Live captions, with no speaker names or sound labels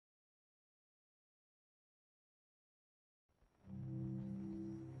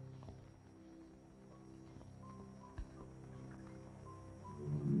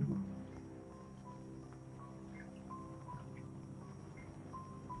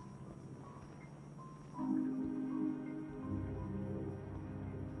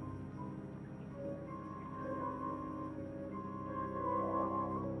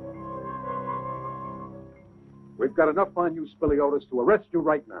We've got enough on you, Spiliotis, to arrest you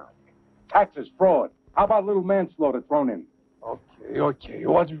right now. Taxes, fraud. How about a little manslaughter thrown in? Okay.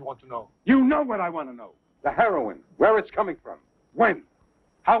 What do you want to know? You know what I want to know. The heroin, where it's coming from, when,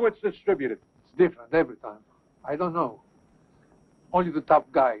 how it's distributed. It's different every time. I don't know. Only the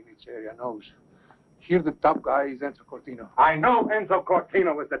top guy in each area knows. Here the top guy is Enzo Cortino. I know Enzo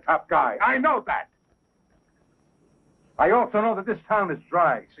Cortino is the top guy. I know that. I also know that this town is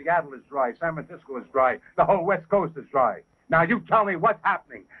dry. Seattle is dry. San Francisco is dry. The whole West Coast is dry. Now you tell me what's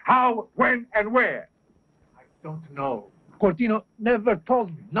happening. How, when, and where. I don't know. Cortino never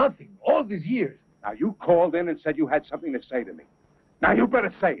told me nothing all these years. Now you called in and said you had something to say to me. Now you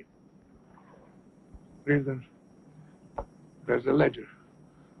better say it. Reason. There's a ledger.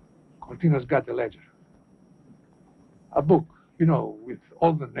 Cortino's got the ledger. A book, with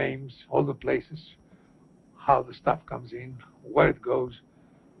all the names, all the places, how the stuff comes in, where it goes.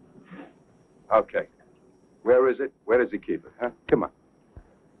 Okay. Where is it? Where does he keep it, huh? Come on.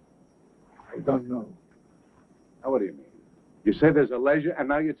 I don't know. Now, what do you mean? You say there's a ledger, and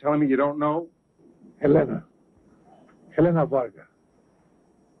now you're telling me you don't know? Helena Varga.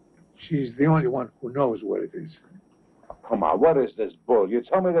 She's the only one who knows where it is. Oh, come on, what is this bull? You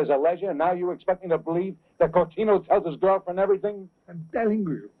tell me there's a ledger, and now you expect me to believe that Cortino tells his girlfriend everything? I'm telling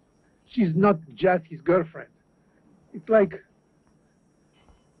you, she's not just his girlfriend. It's like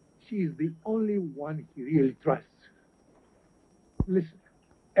she's the only one he really trusts. Listen,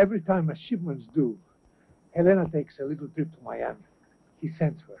 every time a shipment's due, Helena takes a little trip to Miami. He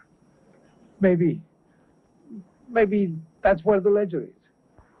sends her. Maybe that's where the ledger is.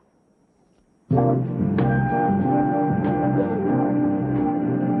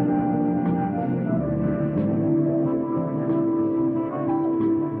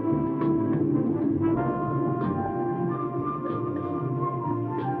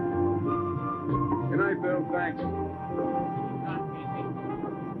 Good night, Bill. Thanks.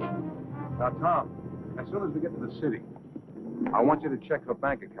 Now, Tom, as soon as we get to the city, I want you to check her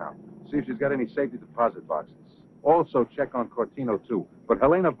bank account. See if she's got any safety deposit boxes. Also, check on Cortino, too. But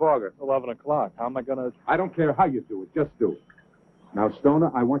Helena Varga... 11 o'clock. How am I going to... I don't care how you do it. Just do it. Now,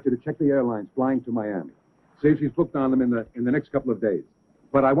 Stoner, I want you to check the airlines flying to Miami. See if she's booked on them in the next couple of days.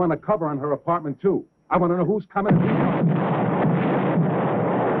 But I want a cover on her apartment, too. I want to know who's coming.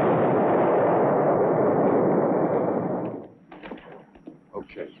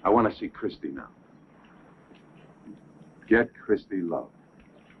 Okay. I want to see Christie now. Get Christie Love.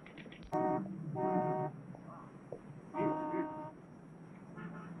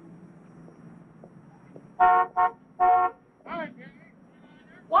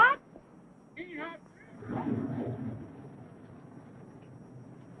 What?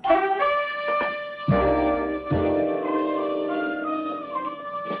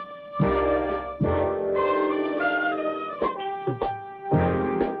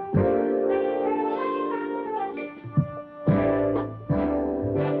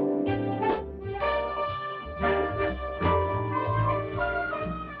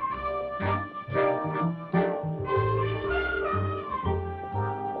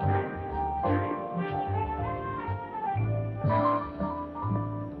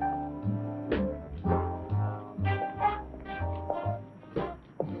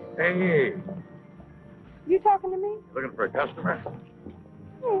 Hey. You talking to me? Looking for a customer?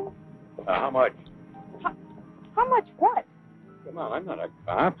 Yeah. How much? How much what? Come on, I'm not a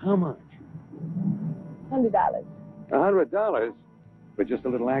cop. How much? $100. $100? For just a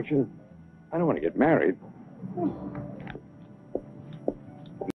little action? I don't want to get married.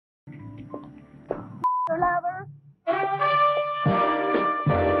 Lover?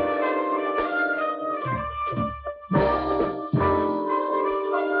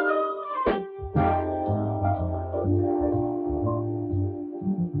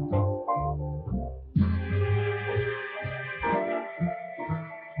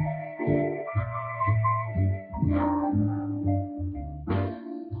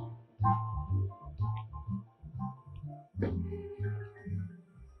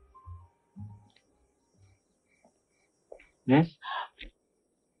 Yes?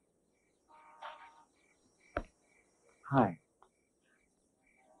 Hi.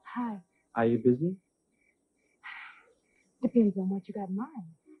 Hi. Are you busy? Depends on what you got in mind.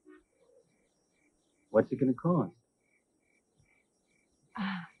 What's it going to cost?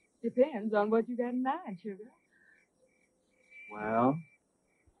 Depends on what you got in mind, sugar. Well,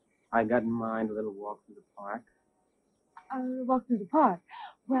 I got in mind a little walk through the park. Walk through the park.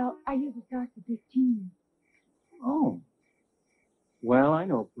 Well, I usually start at 15. Oh. Well, I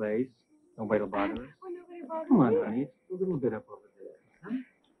know a place. Nobody'll bother us. Well, nobody bothers Come on, me. honey. It's a little bit up over there. Huh?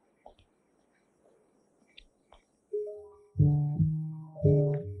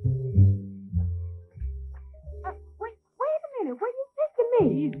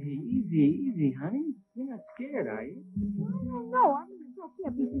 Easy, honey. You're not scared, are you? No, I mean, you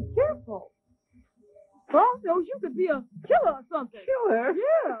can't be too careful. Well, knows you could be a killer or something. Killer?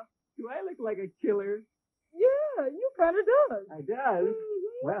 Yeah. Do I look like a killer? Yeah, you kind of does. I does?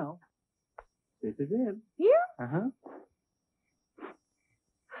 Mm-hmm. Well, this is it. Here? Uh-huh.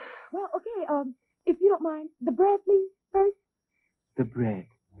 Well, okay, if you don't mind, the bread, please, first. The bread.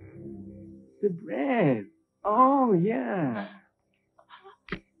 The bread. Oh, yeah.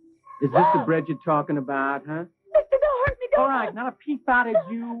 Is this the bread you're talking about, huh? Mister, don't hurt me, don't. All right, not a peep out of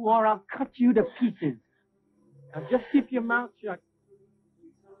you or I'll cut you to pieces. Now just keep your mouth shut.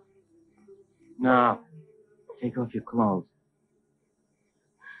 Now, take off your clothes.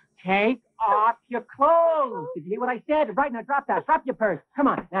 Take off your clothes. Did you hear what I said? Right, now drop that. Drop your purse. Come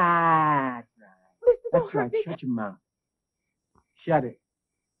on. That's right. Mister, don't That's right. hurt me. Shut your mouth. Shut it.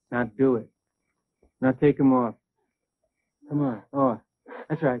 Now do it. Now take them off. Come on. Oh,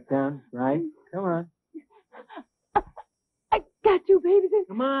 that's right. Down. Right. Come on. I got you, baby.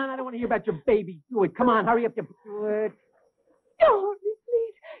 Come on. I don't want to hear about your baby. Do it. Come on. Hurry up. Do it. Don't hurt me,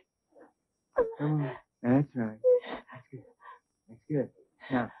 please. Come on. That's right. That's good. That's good.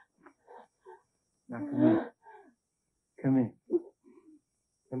 Now come here. Come here.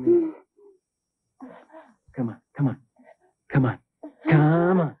 Come here. Come on. Come on. Come on.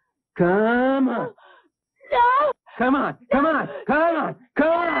 Come on. Come on. No. Come on. Come on. Come on. Come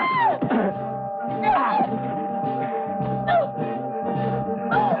on.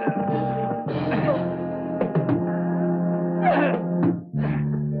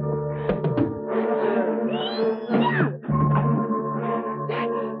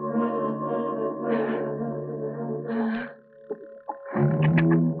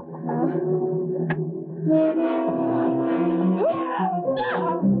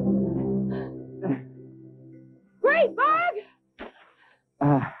 Great bird!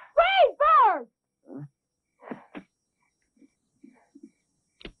 Great bird!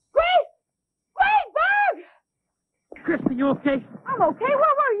 Great bird! Christie, you okay? I'm okay. Where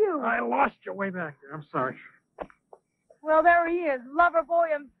were you? I lost you way back there. I'm sorry. Well, there he is, lover boy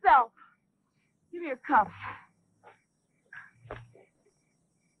himself. Give me a cup.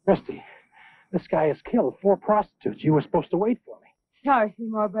 Christie, this guy has killed 4 prostitutes. You were supposed to wait for me. Sorry,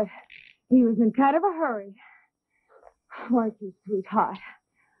 Seymour, but he was in kind of a hurry. Weren't you, sweetheart?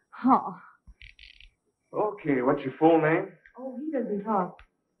 Oh. Okay, what's your full name? Oh, he doesn't talk.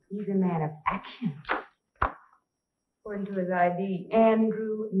 He's a man of action. According to his ID,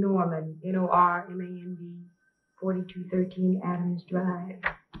 Andrew Norman, N-O-R-M-A-N-D, 4213 Adams Drive.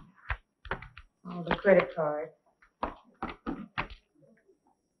 Oh, the credit card.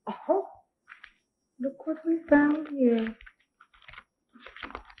 Oh, look what we found here.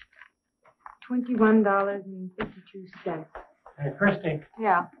 $21.52. Hey, Christie,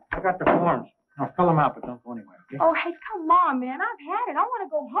 Yeah. I got the forms. Now fill them out, but don't go anywhere, okay? Oh, hey, come on, man. I've had it. I want to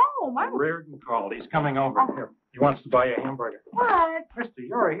go home. Reardon called. He's coming over. Oh. Here. He wants to buy you a hamburger. What? Christie,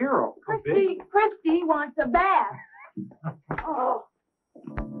 you're a hero. Go big. Christie wants a bath. Oh.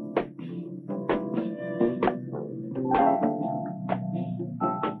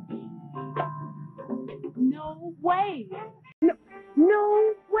 No way.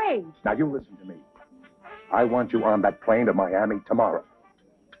 No way. Now, you listen to me. I want you on that plane to Miami tomorrow.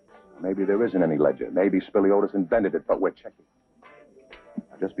 Maybe there isn't any ledger. Maybe Spiliotis invented it, but we're checking.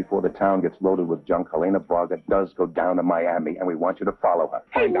 Now, just before the town gets loaded with junk, Helena Braga does go down to Miami, and we want you to follow her.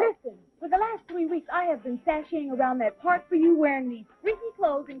 Hey, Find out. listen. For the last 3 weeks, I have been sashaying around that park for you wearing these freaky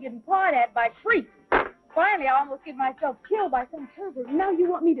clothes and getting pawed at by freaks. Finally, I almost get myself killed by some pervert. Now you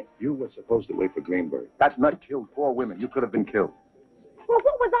want me to... You were supposed to wait for Greenberg. That nut killed 4 women. You could have been killed. Well,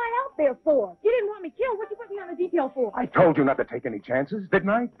 what was I out there for? You didn't want me killed. What'd you put me on the detail for? I told you not to take any chances, didn't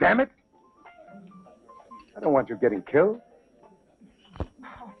I? Damn it. I don't want you getting killed.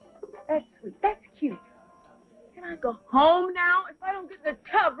 Oh, that's sweet. That's cute. Can I go home now if I don't get in the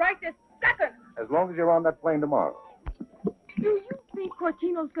tub right this second? As long as you're on that plane tomorrow. Do you think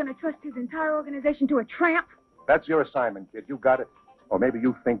Cortino's going to trust his entire organization to a tramp? That's your assignment, kid. You got it. Or maybe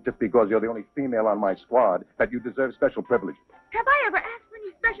you think just because you're the only female on my squad that you deserve special privileges. Have I ever asked for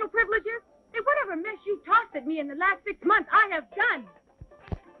any special privileges? Hey, whatever mess you tossed at me in the last 6 months, I have done.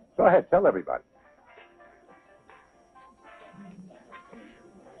 Go ahead, tell everybody.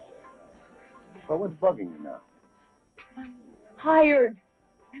 Well, what's bugging you now? I'm tired,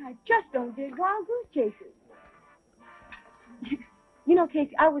 and I just don't dig wild goose chases. You know,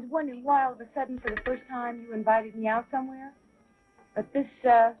 Casey, I was wondering why all of a sudden, for the first time, you invited me out somewhere. But this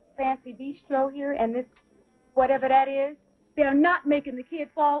fancy bistro here and this whatever that is, they're not making the kid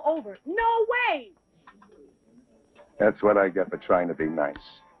fall over. No way! That's what I get for trying to be nice.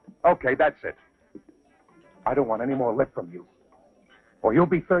 Okay, that's it. I don't want any more lip from you. Or you'll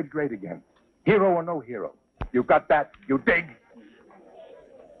be third grade again. Hero or no hero. You got that? You dig?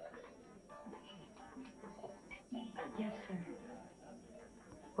 Yes, sir.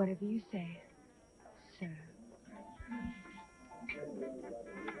 Whatever you say, sir.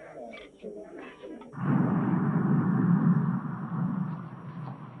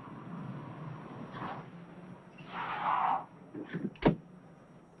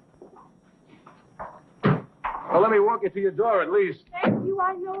 Well, let me walk you to your door at least. Thank you.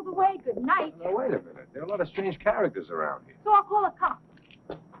 I know the way. Good night. Now, wait a minute. There are a lot of strange characters around here. So I'll call a cop.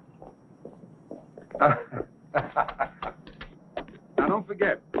 Now, don't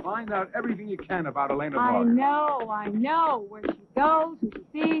forget, find out everything you can about Elena I Morgan. know. Where she goes, who she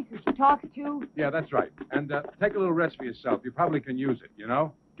sees, who she talks to. Yeah, that's right. And take a little rest for yourself. You probably can use it, you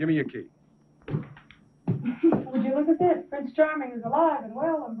know? Give me your key. Would you look at this? Prince Charming is alive and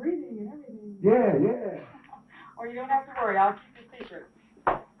well and breathing and everything. Yeah. Or you don't have to worry. I'll keep your secret.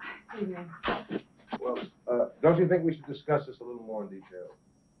 Evening. Well, don't you think we should discuss this a little more in detail?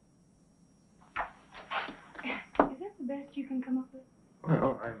 Is that the best you can come up with?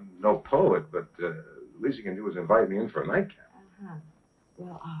 Well, I'm no poet, but the least you can do is invite me in for a nightcap. Uh-huh.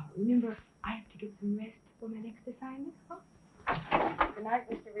 Well, remember, I have to get some rest for my next assignment, huh? Good night,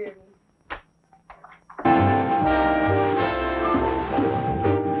 Mr. Reardon.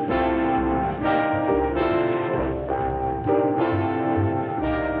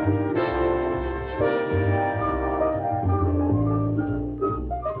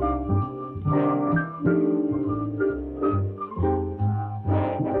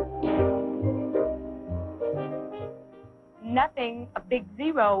 Nothing, a big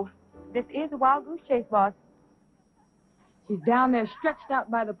zero. This is a wild goose chase, boss. She's down there stretched out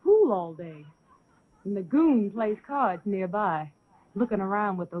by the pool all day. And the goon plays cards nearby, looking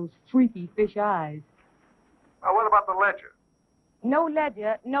around with those freaky fish eyes. Now, what about the ledger? No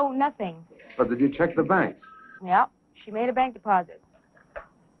ledger, no nothing. But did you check the bank? Yeah, she made a bank deposit.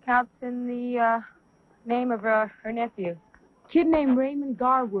 Counts in the name of her nephew. Kid named Raymond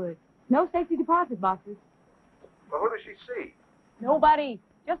Garwood. No safety deposit boxes. Well, who does she see? Nobody.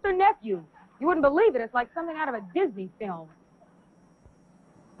 Just her nephew. You wouldn't believe it. It's like something out of a Disney film.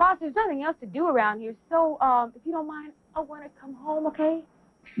 Boss, there's nothing else to do around here, so, if you don't mind, I want to come home, okay?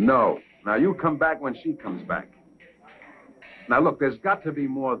 No. Now, you come back when she comes back. Now, look, there's got to be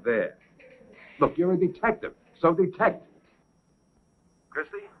more there. Look, you're a detective, so detect.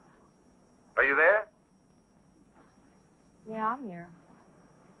 Christie? Are you there? Yeah, I'm here.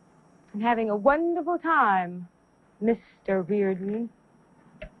 I'm having a wonderful time, Mr. Reardon.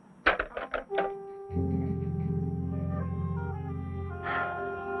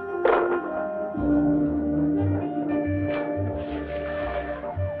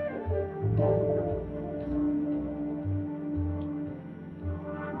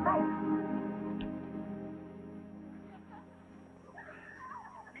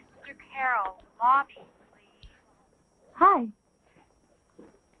 Mr. Carroll, lobby, please. Hi.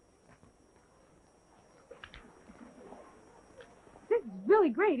 This is really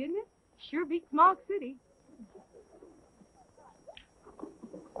great, isn't it? Sure beats Smog City.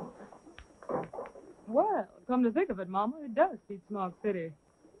 Well, come to think of it, Mama, it does beat Smog City.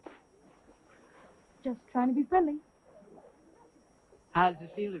 Just trying to be friendly. How does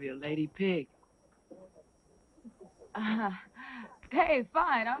it feel to be a lady pig? Hey,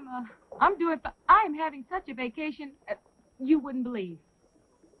 fine. I'm doing. I'm having such a vacation, you wouldn't believe.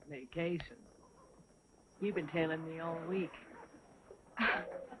 Vacation. You've been tailing me all week.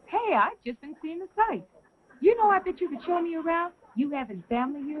 Hey, I've just been seeing the sights. You know, I bet you could show me around. You having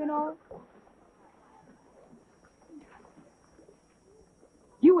family here and all.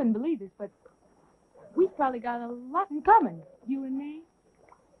 You wouldn't believe this, but we've probably got a lot in common, you and me.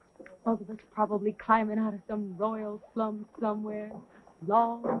 Both of us probably climbing out of some royal slum somewhere,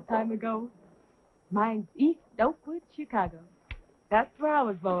 long time ago. Mine's East Oakwood, Chicago. That's where I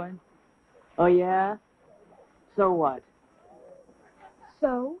was born. Oh, yeah? So what?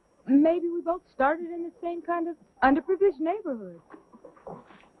 So, maybe we both started in the same kind of underprivileged neighborhood.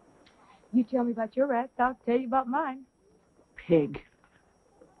 You tell me about your rats, I'll tell you about mine. Pig.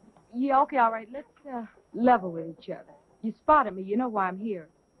 Yeah, okay, all right. Let's level with each other. You spotted me. You know why I'm here.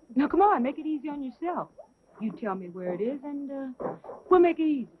 Now, come on, make it easy on yourself. You tell me where it is, and we'll make it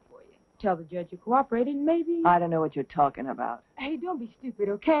easy for you. Tell the judge you cooperated, and maybe... I don't know what you're talking about. Hey, don't be stupid,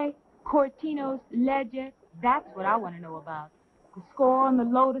 okay? Cortino's ledger, that's what I want to know about. The score on the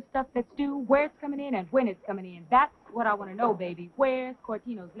load of stuff that's due, where it's coming in, and when it's coming in. That's what I want to know, baby. Where's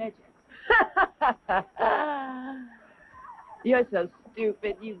Cortino's ledger? You're so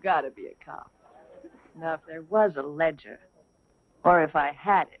stupid, you gotta be a cop. Now, if there was a ledger, or if I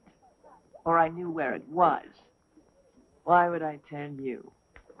had it, or I knew where it was, why would I tell you?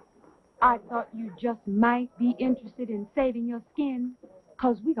 I thought you just might be interested in saving your skin,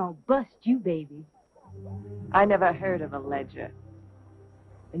 'cause we gonna bust you, baby. I never heard of a ledger.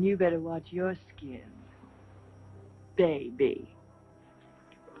 And you better watch your skin, baby.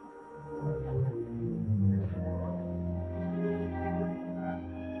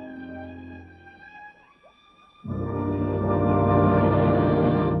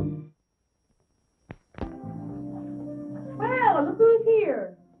 Well, look who's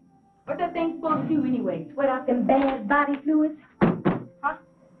here. What's that thing supposed to do anyway? Sweat out them bad body fluids? Huh?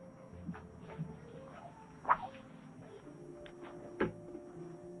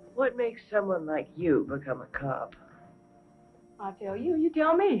 What makes someone like you become a cop? I tell you, you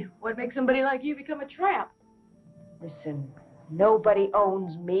tell me. What makes somebody like you become a tramp? Listen, nobody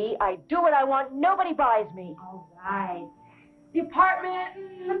owns me. I do what I want. Nobody buys me. All right. The apartment,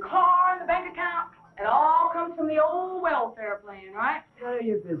 and the car, and the bank account, it all comes from the old welfare plan, right? None of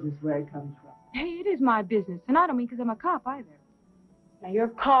your business where it comes from. Hey, it is my business, and I don't mean 'cause I'm a cop either. Now, your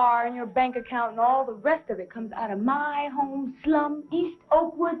car and your bank account and all the rest of it comes out of my home slum, East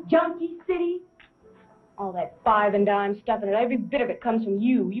Oakwood, Junkie City. All that five and dime stuff in it, every bit of it comes from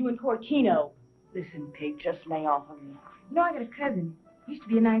you and Cortino. Listen, Pig, just lay off of me. You know, I got a cousin. He used to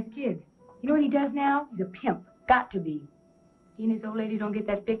be a nice kid. You know what he does now? He's a pimp. Got to be. He and his old lady don't get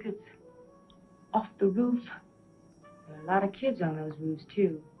that fix. It's off the roof. There are a lot of kids on those roofs,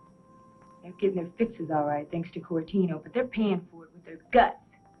 too. They're getting their fixes all right, thanks to Cortino, but they're paying for it with their guts.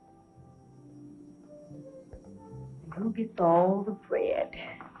 And who gets all the bread?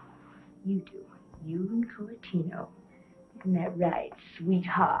 You do. You and Cortino. Isn't that right,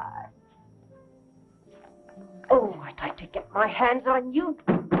 sweetheart? Oh, I'd like to get my hands on you.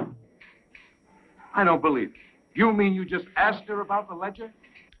 I don't believe it. You mean you just asked her about the ledger?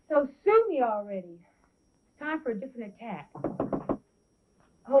 So sue me already. It's time for a different attack.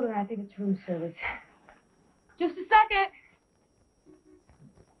 Hold on, I think it's room service. Just a second.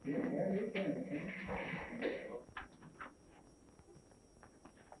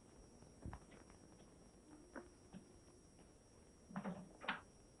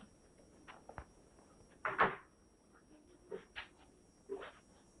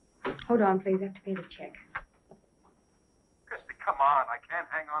 Hold on, please. I have to pay the check. Christie, come on. I can't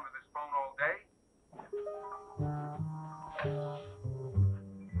hang on to this phone all day.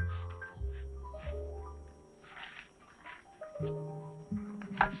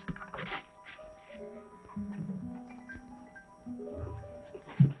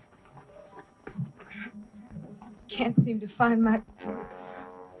 Can't seem to find my...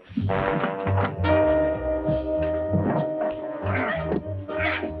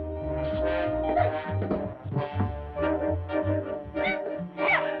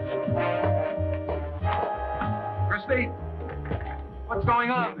 Christie, what's going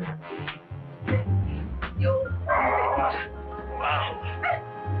on there?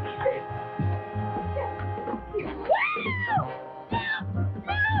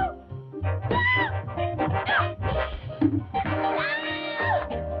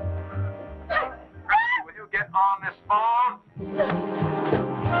 Will you get on this phone?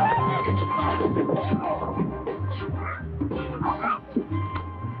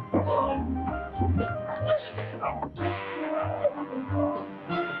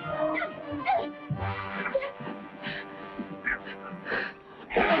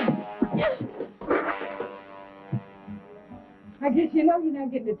 I guess you know you're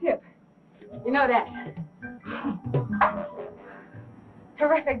not getting a tip. You know that.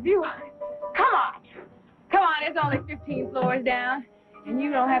 Terrific view. Come on. Come on, it's only 15 floors down. And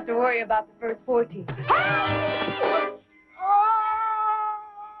you don't have to worry about the first 14.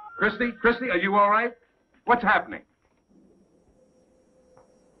 Christie, are you all right? What's happening?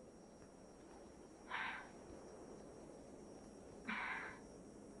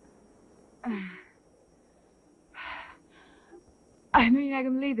 I know you're not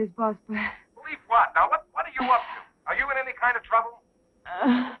going to believe this, boss, but... Believe what? Now, what are you up to? Are you in any kind of trouble?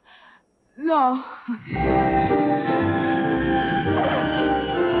 No.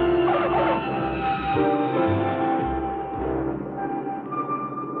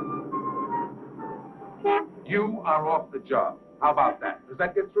 You are off the job. How about that? Does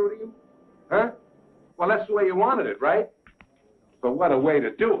that get through to you? Huh? Well, that's the way you wanted it, right? But what a way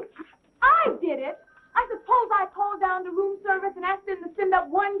to do it. I did it. I suppose I called down to room service and asked them to send up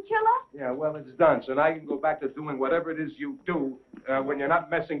one killer? Yeah, well, it's done. So now you can go back to doing whatever it is you do when you're not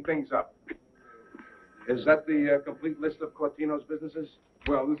messing things up. Is that the complete list of Cortino's businesses?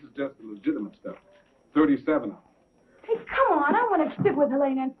 Well, this is just the legitimate stuff. 37 of them. Hey, come on. I want to stick with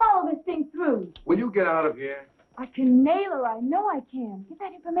Helena and follow this thing through. Will you get out of here? I can nail her. I know I can. Get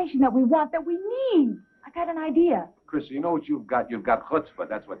that information that we want, that we need. I got an idea. Chrissy, you know what you've got? You've got chutzpah.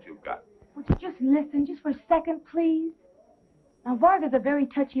 That's what you've got. Would you just listen just for a second, please? Now, Varga's a very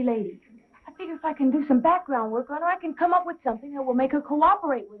touchy lady. I figure if I can do some background work on her, I can come up with something that will make her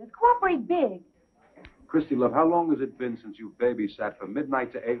cooperate with us. Cooperate big. Christie Love, how long has it been since you babysat from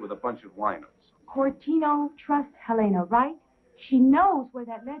midnight to 8 with a bunch of winos? Cortino trusts Helena, right? She knows where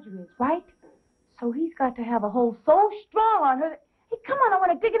that ledger is, right? So he's got to have a hold so strong on her that... Hey, come on, I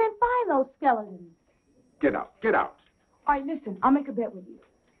want to dig in and find those skeletons. Get out. Get out. All right, listen, I'll make a bet with you.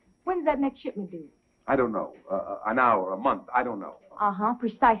 When's that next shipment due? I don't know. An hour, a month, I don't know. Uh-huh,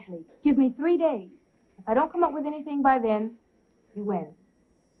 precisely. Give me 3 days. If I don't come up with anything by then, you win.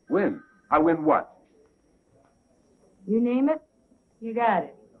 Win? I win what? You name it, you got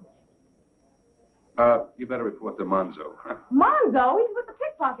it. You better report to Monzo. Monzo? He's with the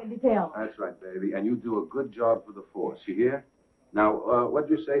pickpocket detail. That's right, baby. And you do a good job for the force. You hear? Now, what'd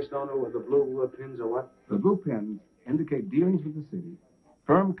you say, Stoner, with the blue pins or what? The blue pins indicate dealings with the city.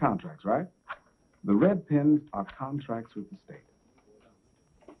 Firm contracts, right? The red pins are contracts with the state.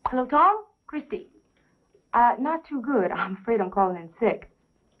 Hello, Tom? Christie. Not too good. I'm afraid I'm calling in sick.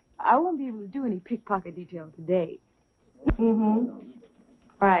 I won't be able to do any pickpocket detail today. Mm-hmm.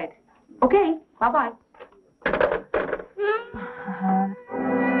 Right. Okay. Bye-bye.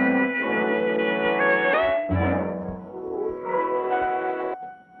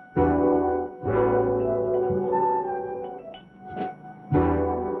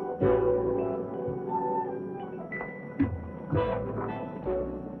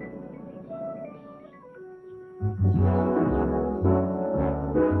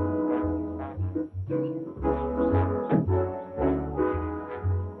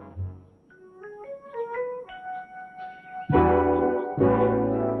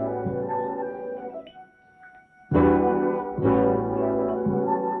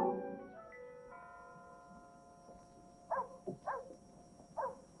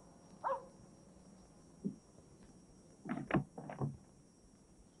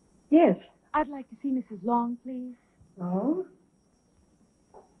 Yes. I'd like to see Mrs. Long, please. Oh?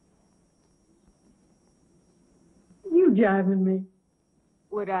 You jiving me.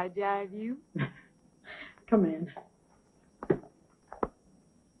 Would I jive you? Come in.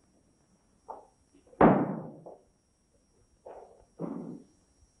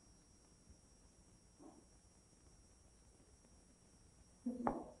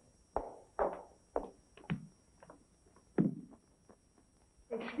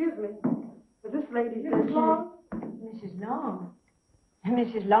 Excuse me, but this lady says Mrs. Long? Mrs. Long?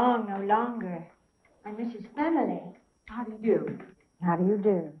 Mrs. Long no longer. I'm Mrs. Family. How do you do? How do you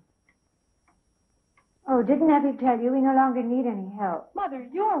do? Oh, didn't Effie tell you we no longer need any help? Mother,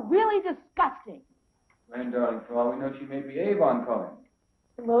 you're really disgusting. Gwen, darling, for all we know, she may be Avon calling.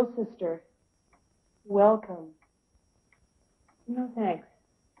 Hello, sister. Welcome. No, thanks.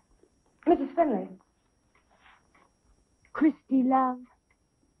 Mrs. Finley. Christie Love.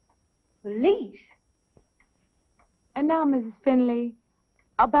 Police? And now, Mrs. Finley,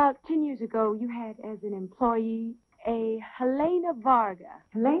 about 10 years ago, you had as an employee a Helena Varga.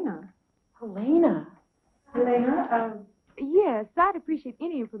 Helena? Helena. Helena, Yes, I'd appreciate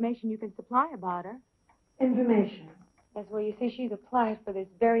any information you can supply about her. information. Yes, well, you see, she's applied for this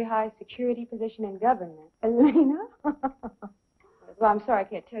very high security position in government. Helena? Well, I'm sorry I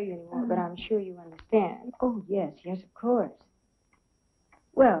can't tell you anymore, but I'm sure you understand. Oh, yes, of course.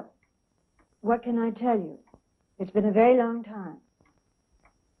 Well, what can I tell you? It's been a very long time.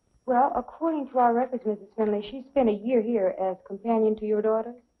 Well, according to our records, Mrs. Finley, she spent a year here as companion to your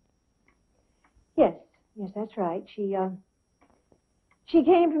daughters. Yes, that's right. She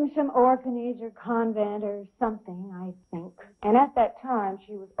came from some orphanage or convent or something, I think. And at that time,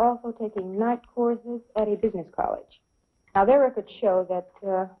 she was also taking night courses at a business college. Now, their records show that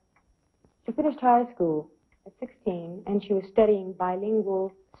she finished high school at 16, and she was studying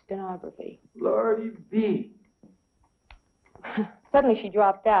bilingual stenography. Lordy B. Suddenly, she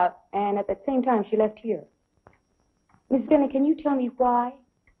dropped out, and at the same time, she left here. Miss Finley, can you tell me why?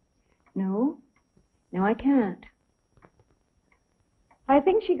 No, I can't. I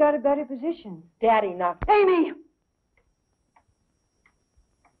think she got a better position. Daddy knocked. Amy!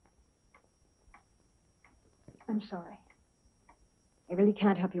 I'm sorry. I really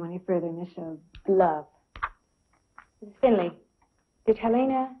can't help you any further, Miss Love. Miss Finley, did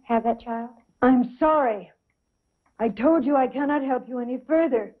Helena have that child? I'm sorry. I told you I cannot help you any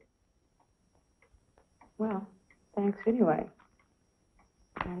further. Well, thanks anyway.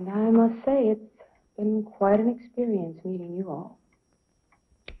 And I must say, it's been quite an experience meeting you all.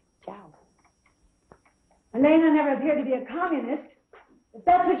 Ciao. Elena never appeared to be a communist, if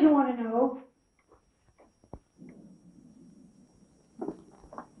that's what you want to know.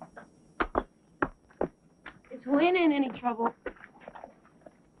 Is Helena in any trouble?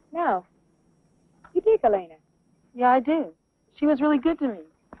 No. You take Elena. Yeah, I do. She was really good to me.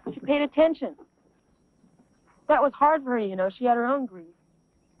 She paid attention. That was hard for her, you know. She had her own grief.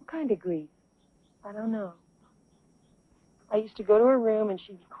 What kind of grief? I don't know. I used to go to her room and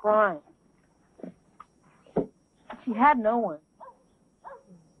she'd be crying. She had no one.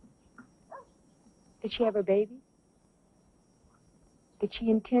 Did she have a baby? Did she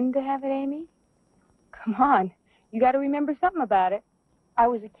intend to have it, Amy? Come on. You got to remember something about it. I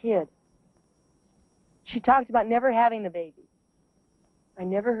was a kid. She talked about never having the baby. I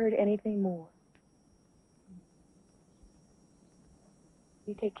never heard anything more.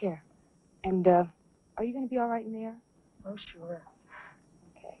 You take care. And, are you going to be all right in there? Oh, sure.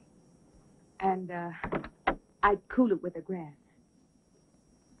 Okay. And, I'd cool it with a grass.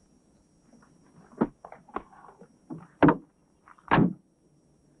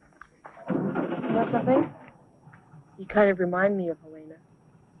 You know something? You kind of remind me of Helena.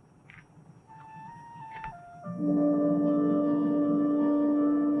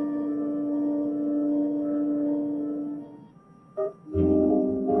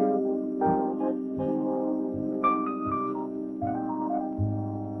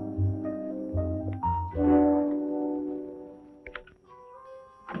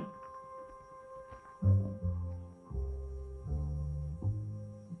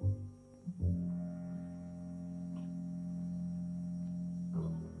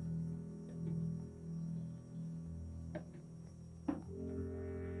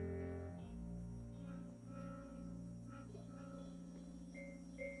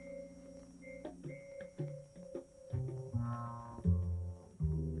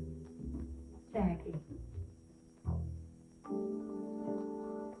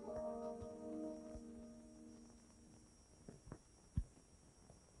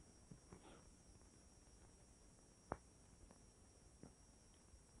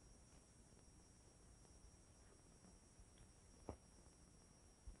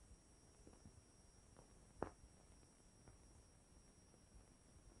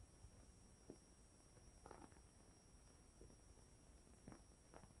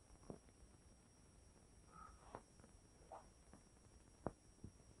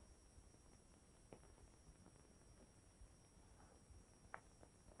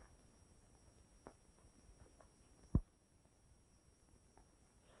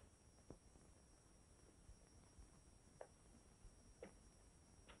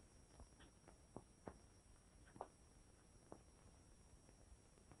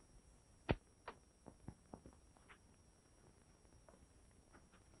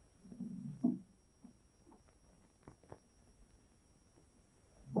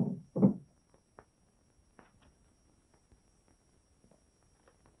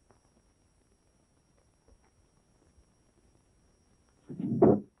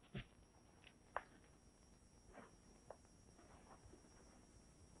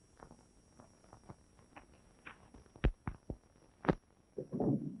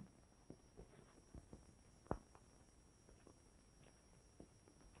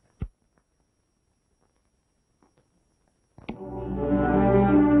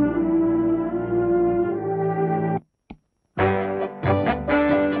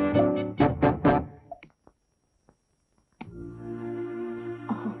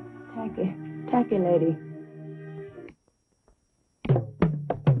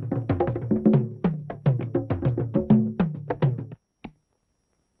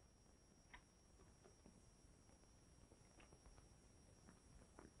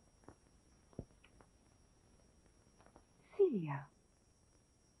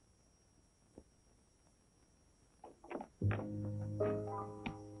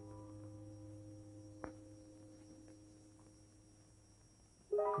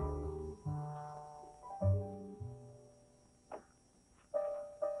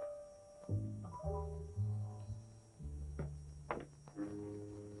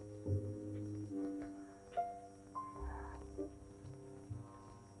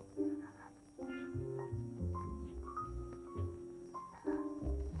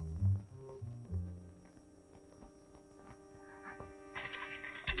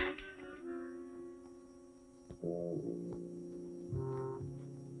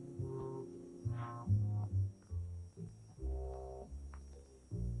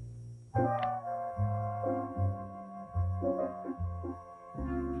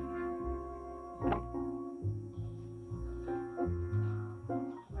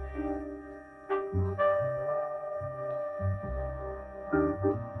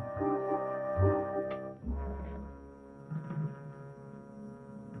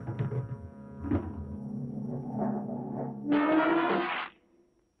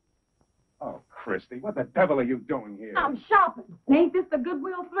 Christie, what the devil are you doing here? I'm shopping. Ain't this the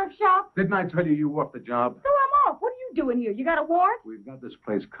Goodwill thrift shop? Didn't I tell you you were off the job? So I'm off. What are you doing here? You got a warrant? We've got this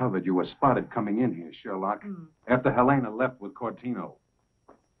place covered. You were spotted coming in here, Sherlock. After Helena left with Cortino.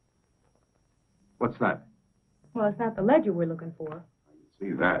 What's that? Well, it's not the ledger we're looking for.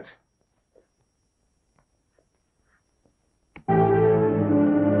 See that.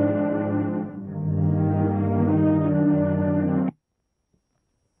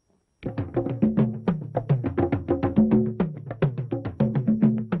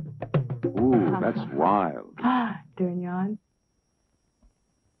 Ooh, that's wild. Turn you on.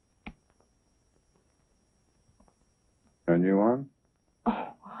 Turn you on?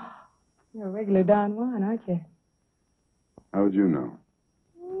 Oh, you're a regular Don Juan, aren't you? How would you know?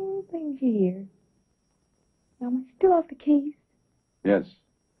 Things you hear. Now, am I still off the keys? Yes.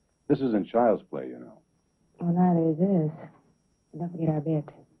 This isn't child's play, you know. Well, neither is this. Don't forget our bet.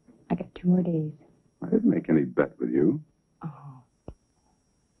 I got 2 more days. I didn't make any bet with you. Oh.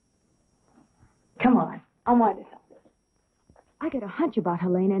 Come on. I'm on to something. I got a hunch about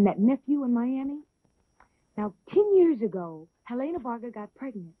Helena and that nephew in Miami. Now, 10 years ago, Helena Varga got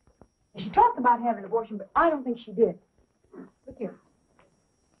pregnant. She talked about having an abortion, but I don't think she did. Look here.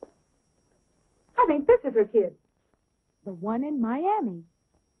 I think this is her kid. The one in Miami.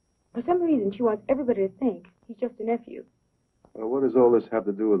 For some reason, she wants everybody to think he's just a nephew. Well, what does all this have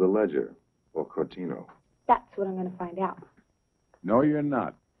to do with the ledger or Cortino? That's what I'm going to find out. No, you're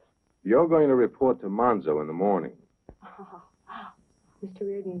not. You're going to report to Monzo in the morning. Oh, Mr.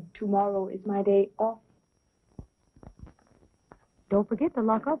 Reardon, tomorrow is my day off. Don't forget to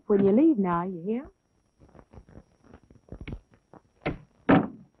lock up when you leave now, you hear?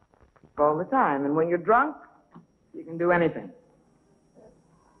 All the time. And when you're drunk, you can do anything.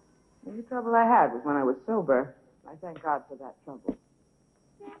 The only trouble I had was when I was sober. I thank God for that trouble.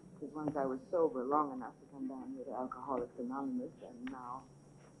 Because once I was sober long enough to come down here to Alcoholics Anonymous, and now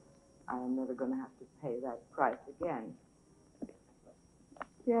I am never going to have to pay that price again.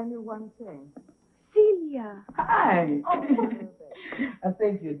 Tell you one thing. Celia. Hi. Oh, I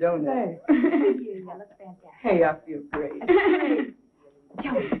think you don't. Hey. You look fantastic. Hey, I feel great.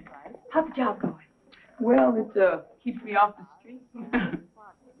 Tell me, how's the job going? Well, it keeps me off the street.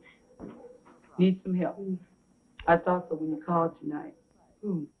 Need some help. I thought so when you called tonight.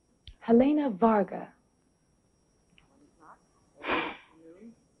 Helena Varga.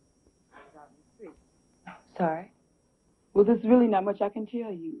 Sorry. Well, there's really not much I can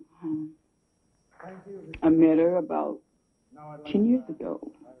tell you. I met her about 10 years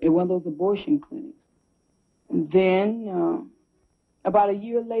ago at one of those abortion clinics. And then, about a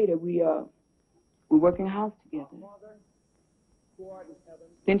year later, we worked in a house together.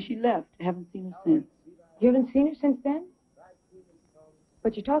 Then she left. I haven't seen her since. You haven't seen her since then?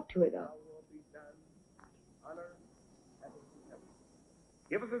 But you talked to her, though.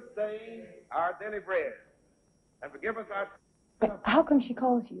 Give us this day our daily bread, and forgive us our... But how come she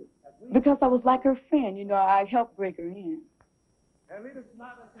calls you? Because I was like her friend. You know, I helped break her in.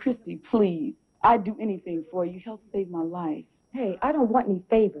 Christie, please. I'd do anything for you. Help save my life. Hey, I don't want any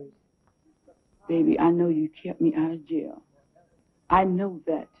favors. Baby, I know you kept me out of jail. I know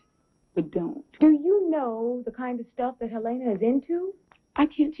that, but don't. Do you know the kind of stuff that Helena is into? I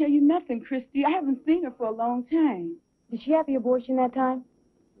can't tell you nothing, Christie. I haven't seen her for a long time. Did she have the abortion that time?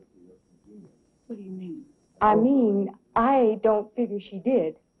 What do you mean? I mean, I don't figure she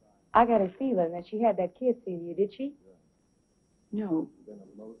did. I got a feeling that she had that kid, Celia, did she? No.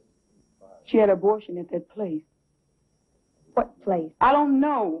 She had abortion at that place. What place? I don't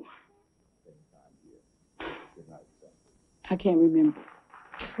know. I can't remember.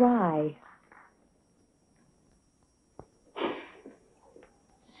 Try.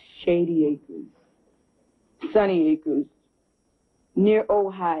 Shady Acres. Sunny Acres. Near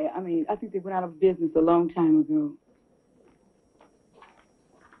Ojai. I mean, I think they went out of business a long time ago.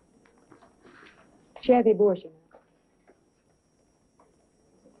 She had the abortion.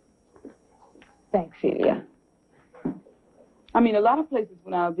 Thanks, Celia. I mean, a lot of places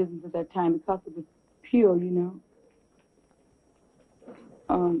went out of business at that time because it was pure, you know.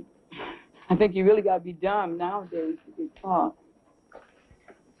 I think you really got to be dumb nowadays to get caught.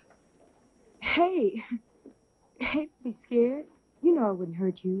 Hey, don't be scared. You know I wouldn't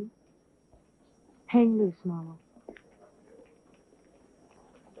hurt you. Hang loose, Mama.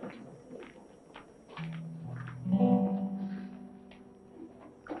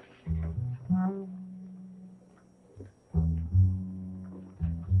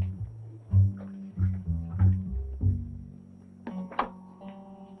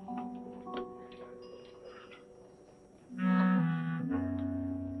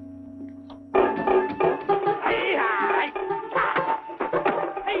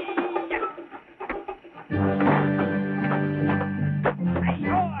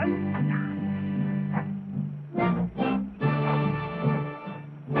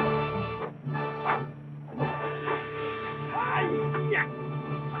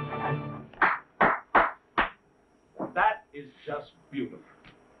 just beautiful.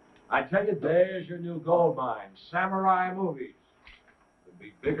 I tell you, there's your new gold mine, samurai movies. It'll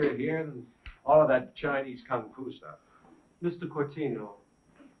be bigger here than all of that Chinese kung fu stuff. Mr. Cortino,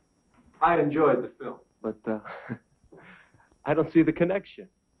 I enjoyed the film, but I don't see the connection.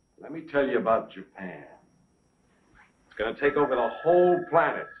 Let me tell you about Japan. It's going to take over the whole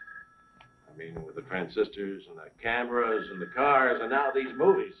planet. I mean, with the transistors and the cameras and the cars and now these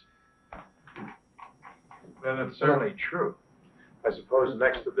movies. Then it's certainly true. I suppose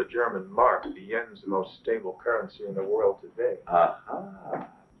next to the German mark, the yen's the most stable currency in the world today. Aha,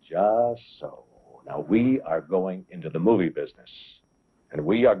 just so. Now, we are going into the movie business, and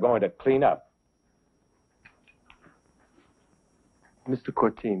we are going to clean up. Mr.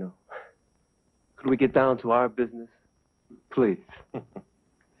 Cortino, could we get down to our business? Please.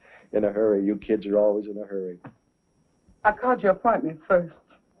 In a hurry. You kids are always in a hurry. I called your appointment first.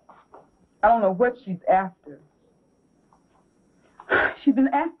 I don't know what she's after. She's been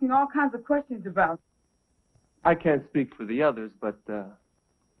asking all kinds of questions about. I can't speak for the others, but,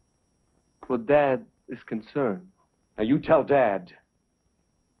 well, Dad is concerned. Now, you tell Dad.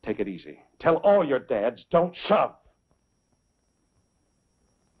 Take it easy. Tell all your dads, don't shove.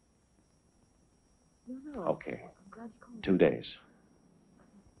 No. Okay. 2 days.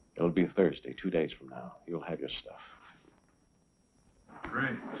 It'll be Thursday, 2 days from now. You'll have your stuff.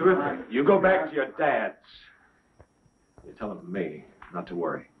 Great. Terrific. You go back to your dads. You tell them me not to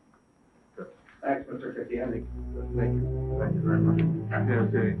worry. Thanks, Mr. Christiani. Thank you. Thank you very much.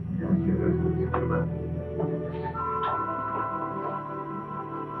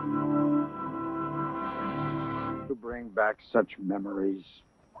 To bring back such memories.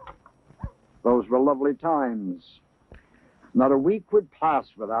 Those were lovely times. Not a week would pass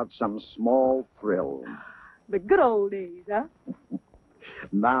without some small thrill. The good old days, huh?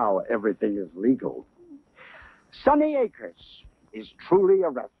 Now everything is legal. Sunny Acres is truly a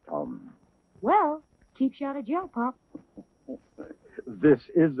rest home. Well, keeps you out of jail, Pop. This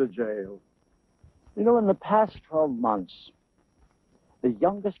is a jail. You know, in the past 12 months, the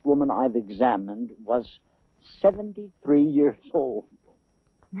youngest woman I've examined was 73 years old.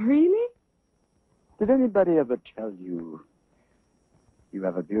 Really? Did anybody ever tell you you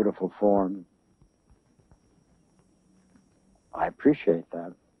have a beautiful form? I appreciate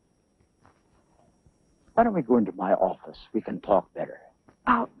that. Why don't we go into my office? We can talk better.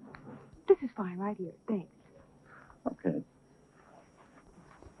 Oh, this is fine right here. Thanks. Okay.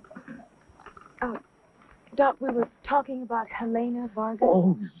 Oh, Doc, we were talking about Helena Vargas.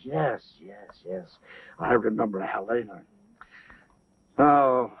 Oh, yes. I remember Helena.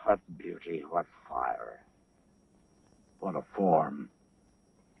 Oh, what beauty, what fire. What a form.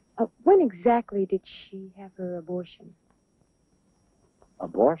 When exactly did she have her abortion?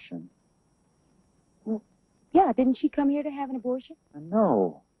 Abortion? Well, yeah, didn't she come here to have an abortion?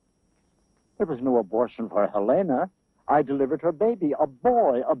 No. There was no abortion for Helena. I delivered her baby, a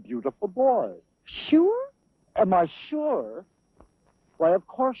boy, a beautiful boy. Sure? Am I sure? Why, of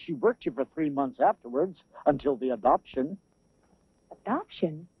course, she worked here for 3 months afterwards, until the adoption.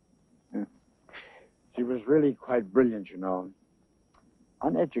 Adoption? Yeah. She was really quite brilliant, you know.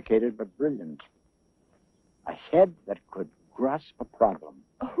 Uneducated, but brilliant. A head that could grasp a problem.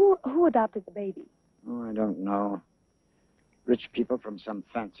 Who adopted the baby? Oh, I don't know. Rich people from some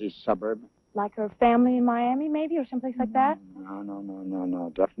fancy suburb. Like her family in Miami, maybe, or someplace like that?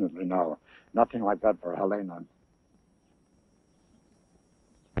 No. Definitely no. Nothing like that for Helena.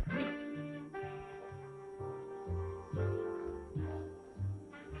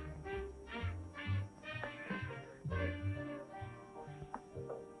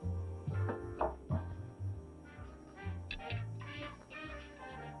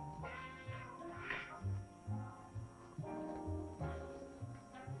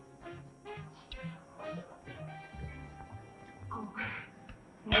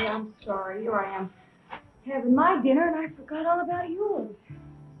 Hey, I'm sorry. Here I am having my dinner, and I forgot all about yours.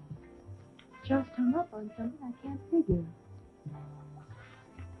 Just hung up on something I can't figure.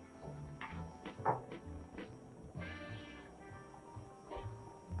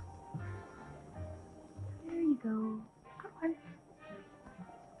 There you go. Come on.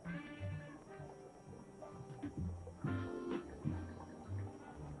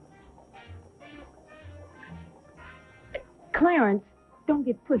 Clarence, don't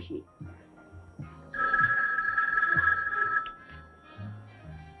get pushy.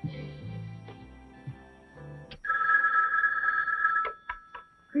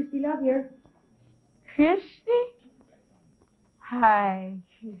 Christie Love here. Christie? Hi,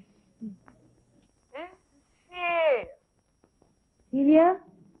 Christie. This is Celia. Celia?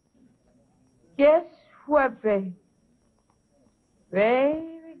 Guess what, babe?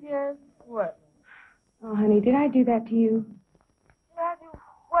 Baby, guess what? Oh, honey, did I do that to you? Did I do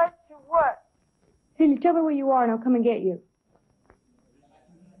what to what? Celia, tell me where you are and I'll come and get you.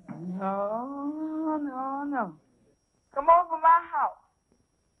 No. Come over my house.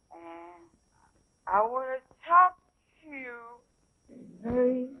 And I want to talk to you.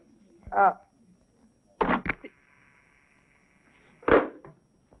 Hurry up.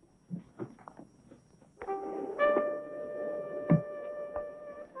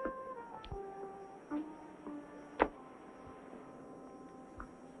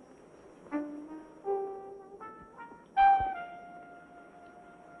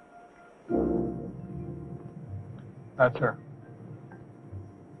 That's her.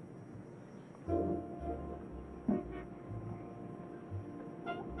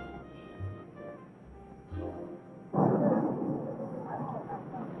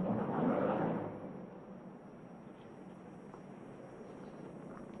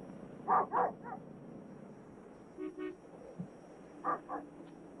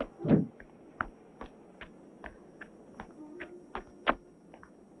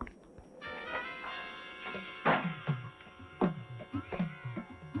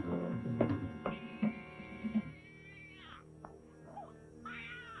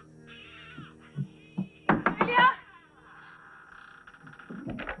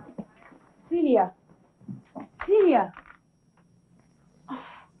 Celia. Celia.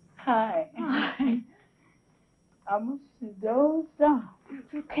 Hi. Hi. I must have dozed off.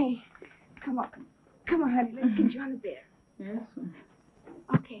 It's okay. Come on. Come on, honey. Let's get you on the bed. Yes, ma'am.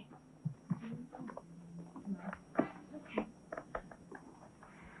 Okay. Okay.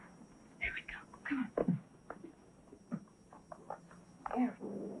 There we go. Come on. There.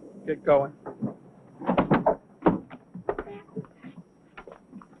 Get going.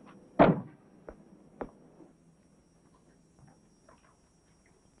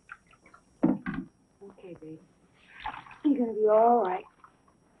 Okay, baby. You're gonna be all right.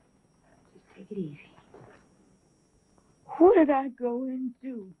 Just take it easy. What did I go and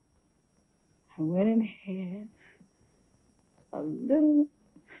do? I went and had a little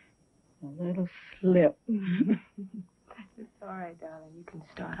slip. It's all right, darling. You can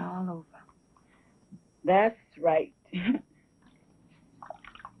start all over. That's right.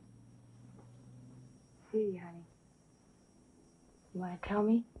 See, honey. You want to tell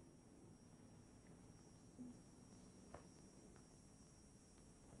me?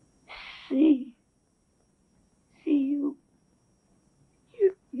 See, you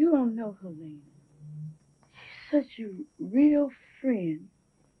don't know Helena. She's such a real friend.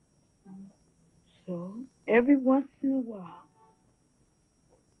 So every once in a while,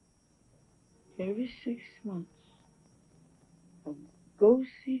 every 6 months, I'll go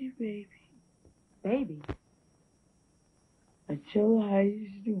see the baby. Baby? I tell her how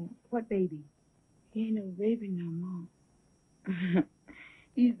he's doing. What baby? He ain't no baby no more.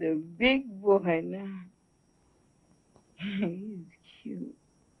 He's a big boy now. He's cute.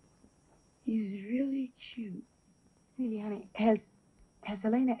 He's really cute. Really, honey, has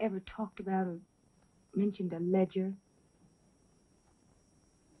Helena ever talked about or mentioned a ledger?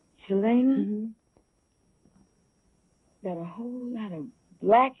 Helena? Mm-hmm. Got a whole lot of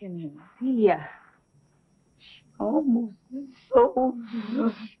black in her. Yeah. Almost a soul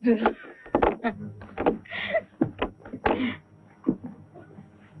sister.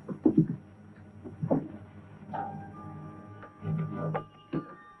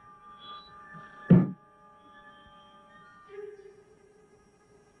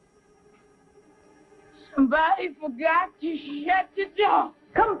 Somebody forgot to shut the door.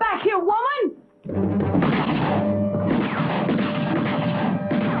 Come back here, woman!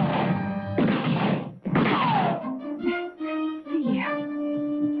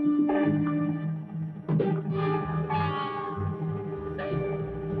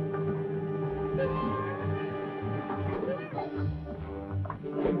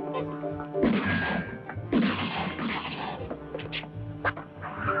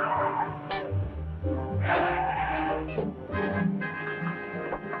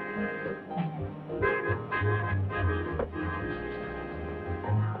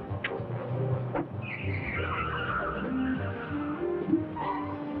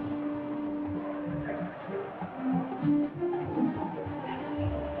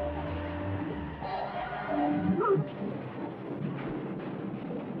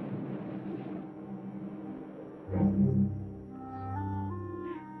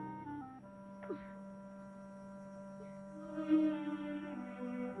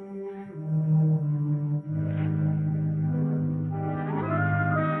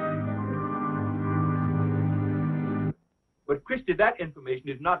 But, Christie, that information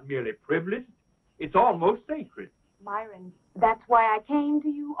is not merely privileged. It's almost sacred. Myron, that's why I came to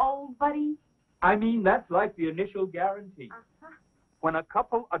you, old buddy. I mean, that's like the initial guarantee. When a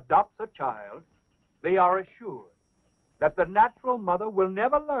couple adopts a child, they are assured that the natural mother will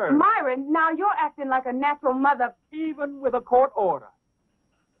never learn. Myron, now you're acting like a natural mother. Even with a court order.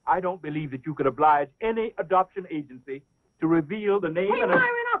 I don't believe that you could oblige any adoption agency to reveal the name Hey, and...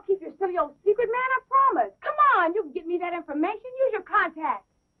 Myron, I'll keep your silly old secret, man, I promise. Come on, you can get me that information. Use your contact.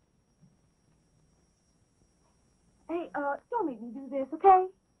 Hey, don't make me do this, okay?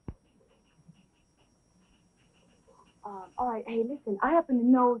 All right, hey, listen, I happen to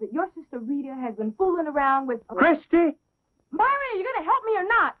know that your sister Rita has been fooling around with... Christie! Myron, are you going to help me or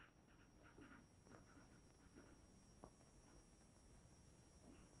not?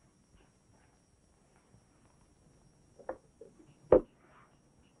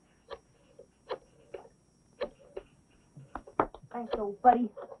 Thanks, old buddy.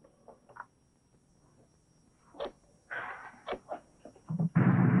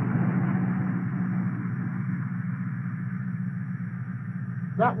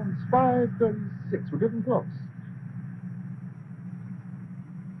 That one's 5:36. We're getting close.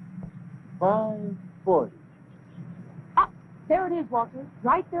 5:40. Ah, there it is, Walter.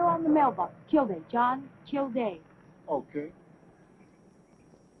 Right there on the mailbox. Kilday, John Kilday. Okay.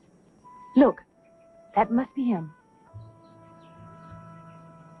 Look, that must be him.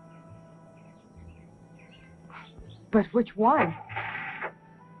 But which one?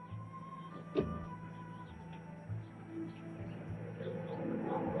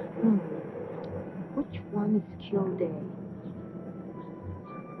 Which one is Kilday?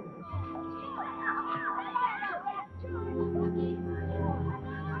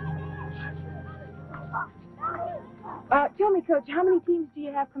 Tell me, Coach, how many teams do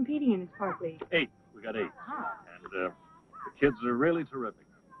you have competing in this park league? 8. We got 8. And the kids are really terrific.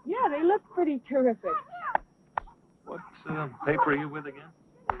 Yeah, they look pretty terrific. What paper are you with again?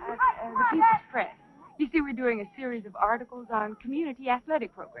 The People's Press. You see, we're doing a series of articles on community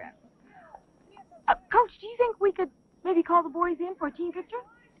athletic programs. Coach, do you think we could maybe call the boys in for a team picture?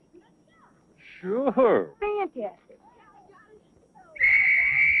 Sure. Fantastic.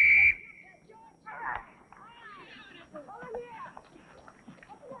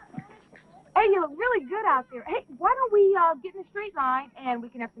 Hey, you look really good out there. Hey, why don't we get in a straight line and we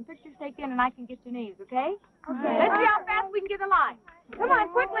can have some pictures taken and I can get your names, okay? Okay. Let's see how fast we can get in line. Come on,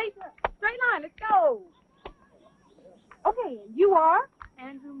 quickly. Straight line, let's go. Okay, you are?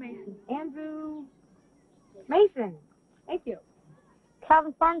 Andrew Mason. Andrew Mason. Thank you.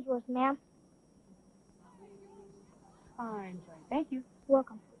 Calvin Farnsworth, ma'am. Fine, Joy. Thank you.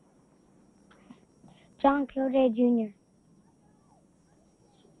 Welcome. John Kilday, Jr.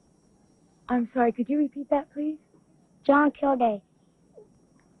 I'm sorry, could you repeat that, please? John Kilday.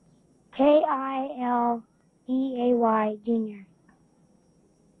 Kilday, Jr.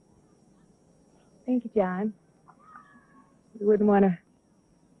 Thank you, John. You wouldn't want to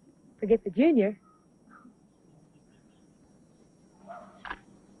forget the junior.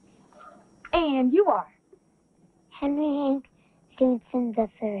 And you are? Henry Hank Stevenson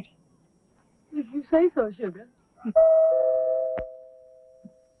III. If you say so, sugar.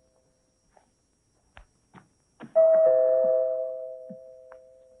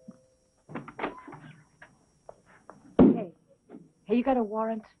 Hey, you got a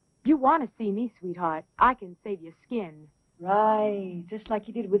warrant? You want to see me, sweetheart. I can save your skin. Right. Just like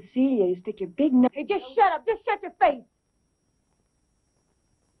you did with Celia. You stick your big nose... Hey, just shut up. Just shut your face.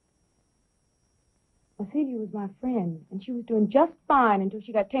 Celia was my friend, and she was doing just fine until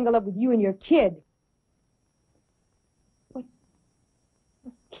she got tangled up with you and your kid. What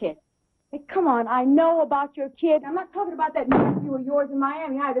kid? Hey, come on. I know about your kid. I'm not talking about that nephew of yours in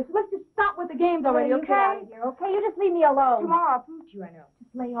Miami either, so let's just stop with the games already, okay? Get out of here, okay? You just leave me alone. Tomorrow I'll prove to you I know.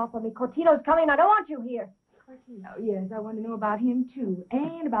 Just lay off on me. Cortino's coming. I don't want you here. Cortino, yes, I want to know about him, too.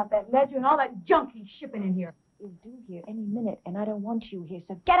 And about that ledger and all that junk he's shipping in here. He'll do here any minute, and I don't want you here,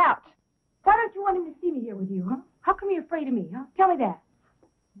 so get out. Why don't you want him to see me here with you, huh? How come you're afraid of me, huh? Tell me that.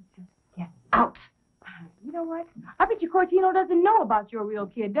 Just get out. You know what? I bet you Cortino doesn't know about your real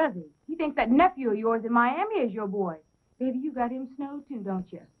kid, does he? He thinks that nephew of yours in Miami is your boy. Baby, you got him snowed too,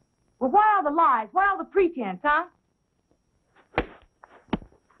 don't you? Well, why all the lies? Why all the pretense, huh?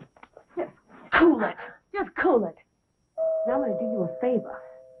 Just cool it. Just cool it. Now I'm going to do you a favor.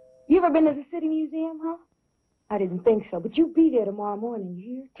 You ever been to the City Museum, huh? I didn't think so, but you be there tomorrow morning,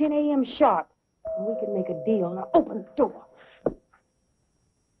 you hear? 10 a.m. sharp. And we can make a deal. Now open the door.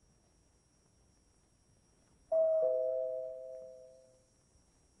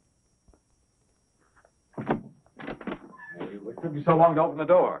 Took you so long to open the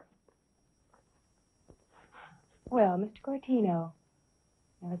door. Well, Mr. Cortino,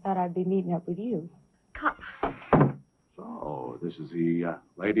 never thought I'd be meeting up with you. So, this is the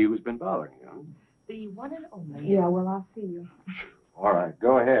lady who's been bothering you, huh? The one and only. Yeah, well, I'll see you. All right,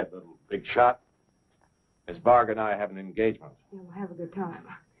 go ahead, little big shot. Miss Barg and I have an engagement. Yeah, we'll have a good time.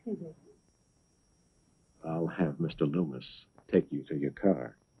 Excuse me. I'll have Mr. Loomis take you to your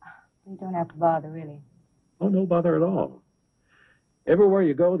car. You don't have to bother, really. Oh, no bother at all. Everywhere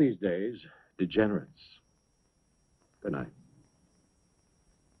you go these days, degenerates. Good night.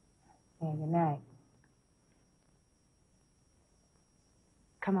 Yeah, good night.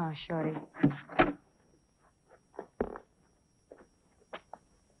 Come on, Shorty.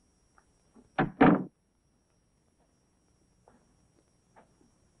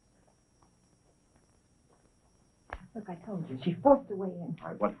 Look, I told you, she forced her way in. All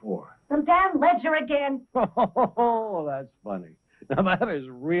right, what for? Some damn ledger again. Oh, that's funny. Now, that is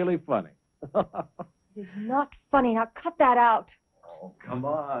really funny. It's not funny. Now, cut that out. Oh, come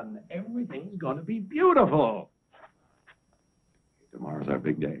on. Everything's going to be beautiful. Tomorrow's our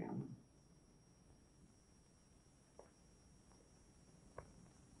big day.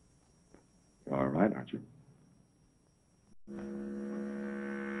 You're all right, aren't you?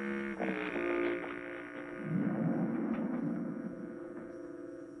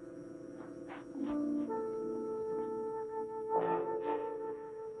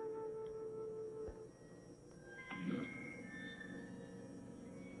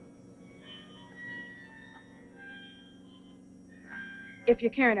 If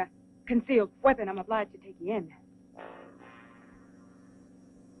you're carrying a concealed weapon, I'm obliged to take you in.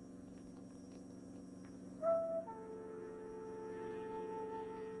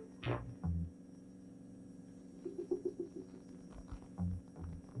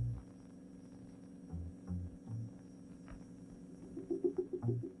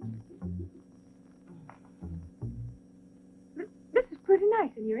 This is pretty nice,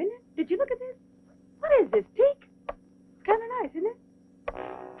 and you're in it? Did you look at this? What is this, teak? It's kind of nice, isn't it?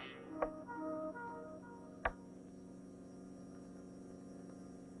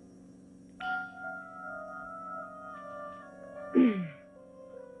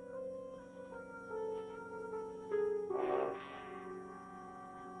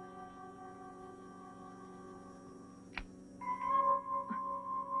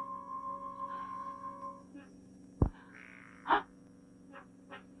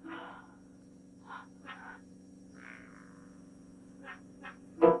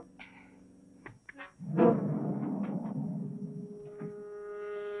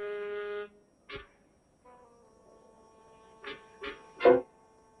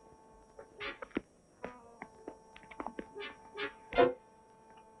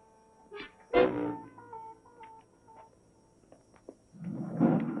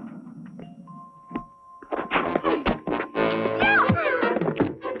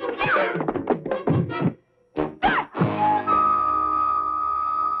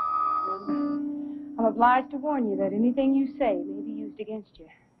 I'm obliged to warn you that anything you say may be used against you.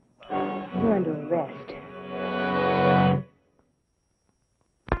 You're under arrest.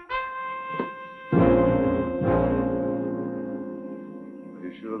 Are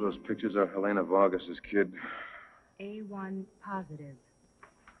you sure those pictures are Helena Vargas's kid? A1 positive.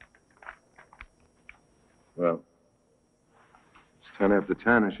 Well, it's 10 after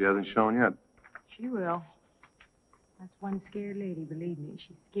 10 and she hasn't shown yet. She will. That's one scared lady, believe me.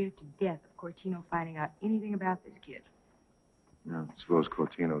 She's scared to death of Cortino finding out anything about this kid. I suppose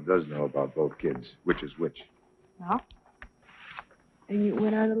Cortino does know about both kids. Which is which? Well, then you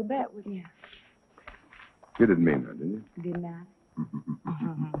win our little bet, wouldn't you? You didn't mean that, did you? Didn't I?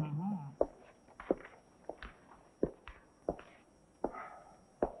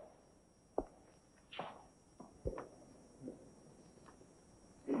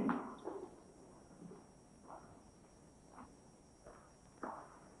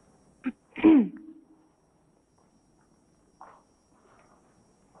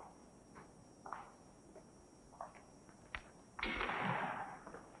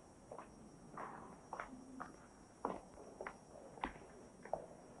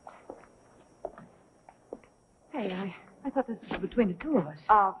 Hey, I thought this was between the two of us.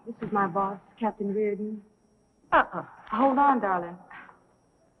 This is my boss, Captain Reardon. Hold on, darling.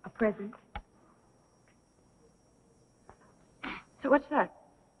 A present. So what's that?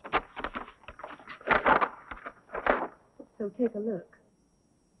 So take a look.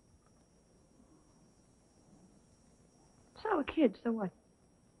 So a kid, so what?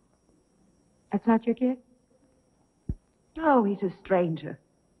 That's not your kid? Oh, he's a stranger.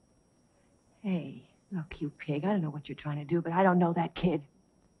 Hey, Look, you pig, I don't know what you're trying to do, but I don't know that kid.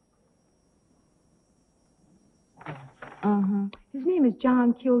 His name is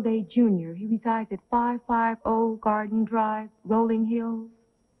John Kilday, Jr. He resides at 550 Garden Drive, Rolling Hills.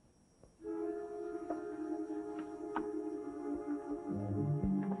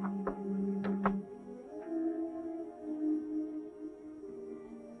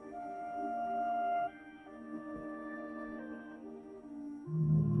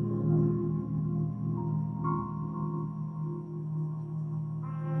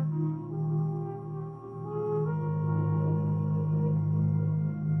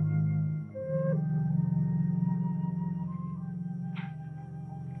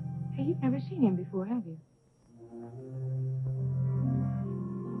 Hey, you've never seen him before, have you?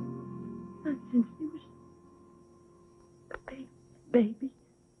 Not since he was a baby.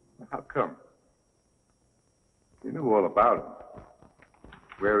 How come? You knew all about him.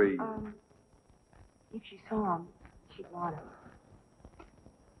 Where he... If she saw him, she'd want him.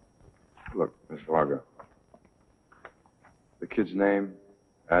 Look, Miss Varga. The kid's name,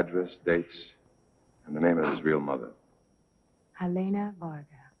 address, dates, and the name of his real mother. Helena Varga.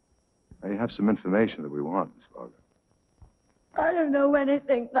 Now, you have some information that we want, Miss Varga. I don't know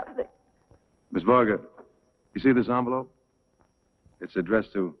anything, nothing. Miss Varga, you see this envelope? It's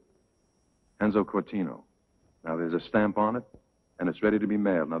addressed to Enzo Cortino. Now, there's a stamp on it, and it's ready to be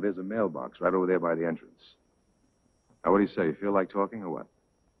mailed. Now, there's a mailbox right over there by the entrance. Now, what do you say? You feel like talking or what?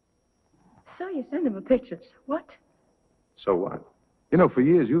 So you send him a picture. What? So what? You know, for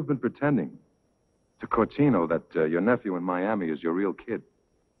years, you've been pretending to Cortino that your nephew in Miami is your real kid.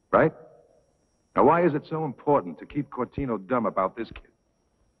 Right? Now, why is it so important to keep Cortino dumb about this kid?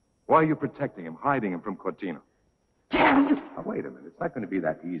 Why are you protecting him, hiding him from Cortino? Damn you! Now, wait a minute. It's not going to be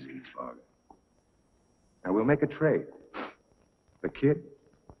that easy, Miss Varga. Now, we'll make a trade. The kid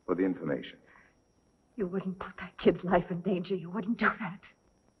for the information. You wouldn't put that kid's life in danger. You wouldn't do that.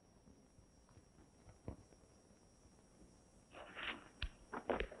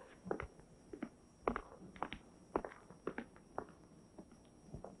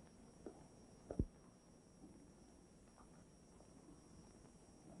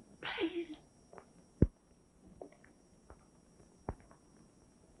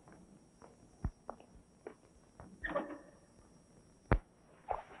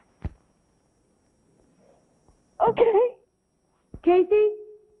 Okay. Casey?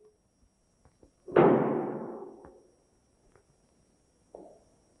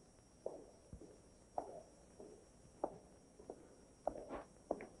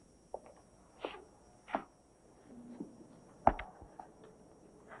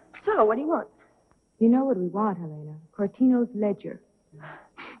 So, what do you want? You know what we want, Helena. Cortino's ledger.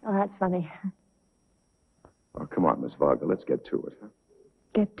 Oh, that's funny. Oh, come on, Miss Varga. Let's get to it, huh?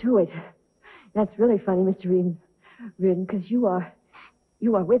 Get to it. That's really funny, Mr. Reardon, because you are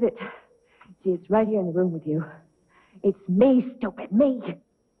with it. See, it's right here in the room with you. It's me, stupid, me.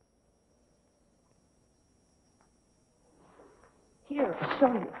 Here, I'll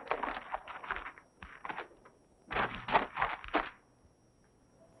show you.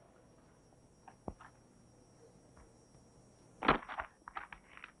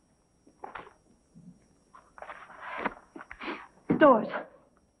 Doors.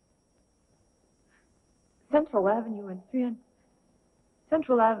 Central Avenue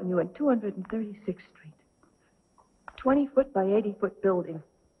and 236th Street. 20-foot by 80-foot building,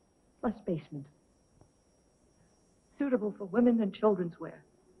 plus basement. Suitable for women's and children's wear.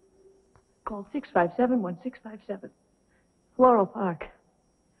 Call 657-1657. Floral Park.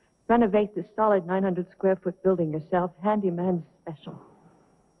 Renovate this solid 900-square-foot building yourself. Handyman's special.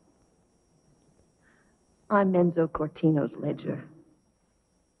 I'm Enzo Cortino's ledger.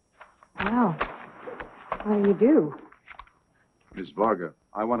 Wow. What do you do? Miss Varga,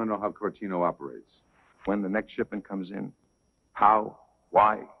 I want to know how Cortino operates. When the next shipment comes in. How,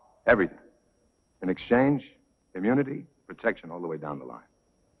 why, everything. In exchange, immunity, protection all the way down the line.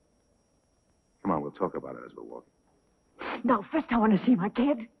 Come on, we'll talk about it as we're walking. No, first I want to see my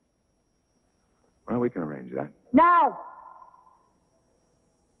kid. Well, we can arrange that. Now!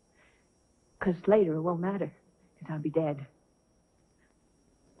 Because later it won't matter, because I'll be dead.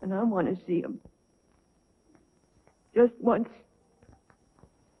 And I want to see him. Just once.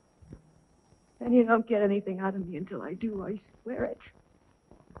 And you don't get anything out of me until I do, I swear it.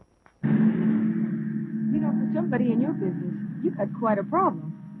 You know, for somebody in your business, you got quite a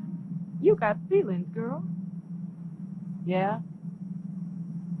problem. You got feelings, girl. Yeah?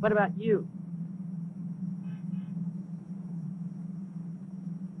 What about you?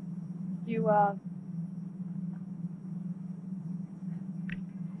 You,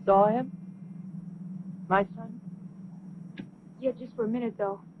 saw him? My son? Yeah, just for a minute,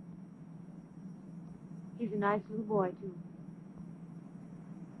 though. He's a nice little boy, too.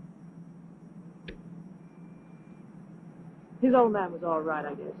 His old man was all right,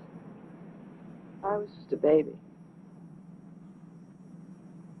 I guess. I was just a baby.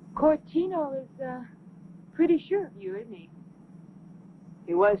 Cortino is, pretty sure of you, isn't he?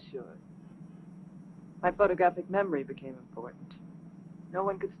 He was sure. My photographic memory became important. No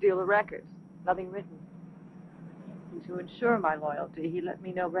one could steal the records. Nothing written. And to ensure my loyalty, he let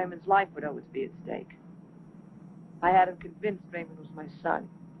me know Raymond's life would always be at stake. I had him convinced Raymond was my son.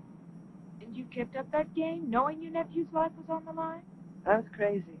 And you kept up that game, knowing your nephew's life was on the line? I was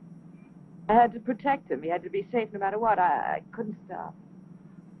crazy. I had to protect him. He had to be safe no matter what. I couldn't stop.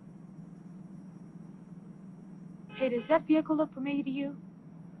 Hey, does that vehicle look familiar to you?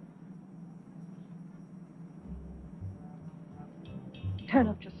 Turn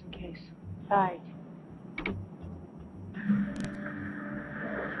up just in case. All right.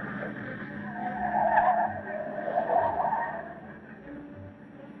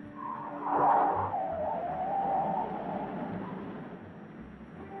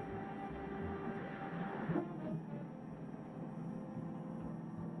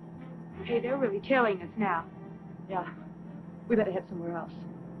 Hey, they're really tailing us now. Yeah. We better head somewhere else.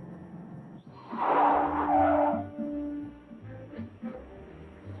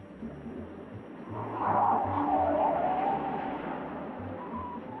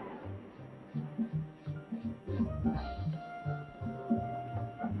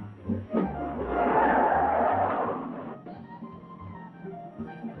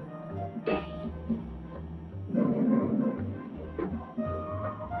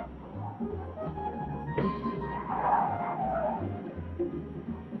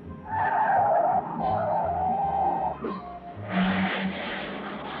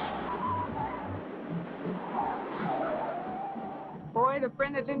 Boy, the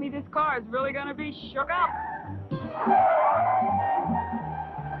friend that did me this car is really gonna be shook up.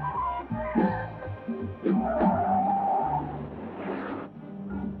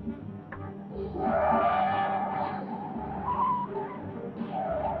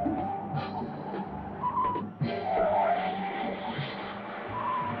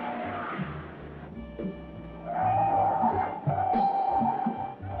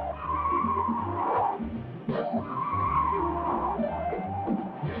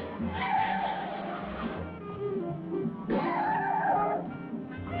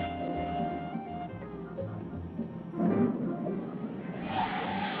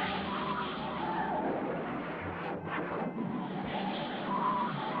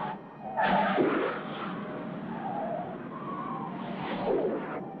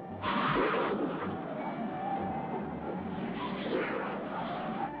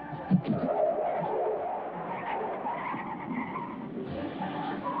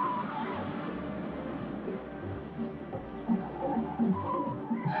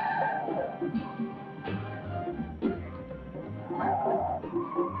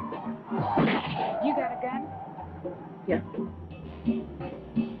 You got a gun? Yeah.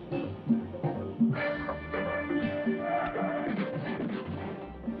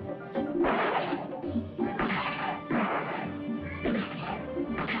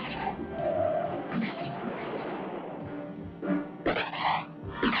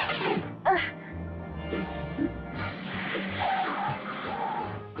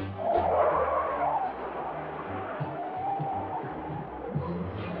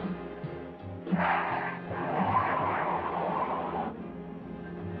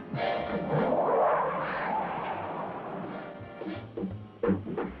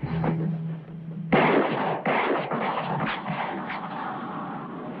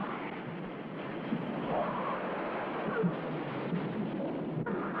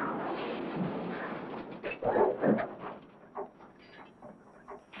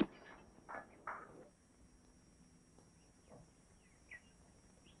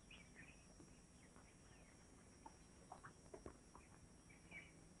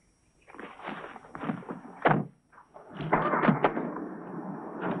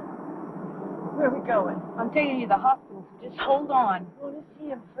 Where are we going? I'm taking you to the hospital, so just hold on. I want to see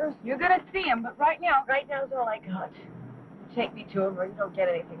him first. You're gonna see him, but right now... Right now's all I got. Take me to him or you don't get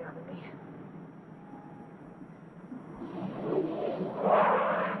anything out of me.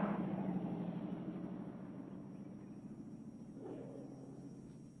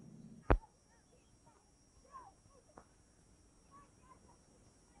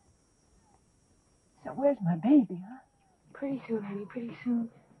 So where's my baby, huh? Pretty soon, honey, pretty soon.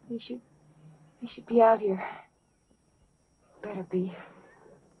 They should be out here. Better be.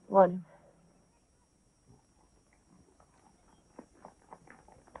 Want him?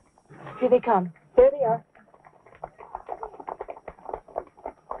 Here they come. There they are.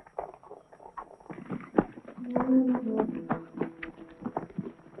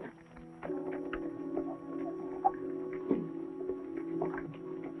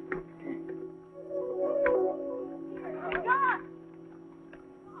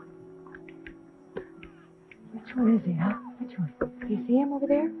 Which one is he, huh? Which one? Do you see him over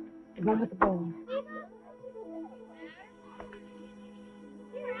there? The one with the bowl.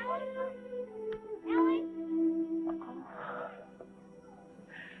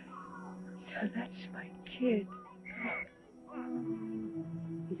 So that's my kid.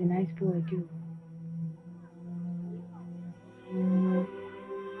 He's a nice boy, too.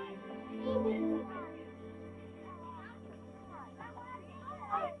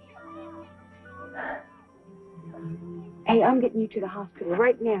 Hey, I'm getting you to the hospital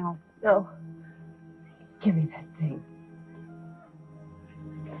right now. No. Give me that thing.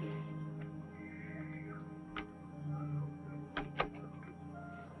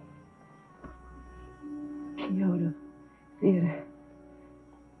 Kyoto Theater.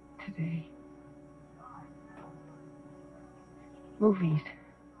 Today. Movies.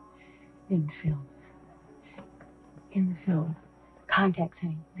 In film. In the film. Contacts,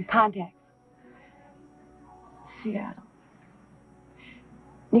 honey. The contacts. Seattle.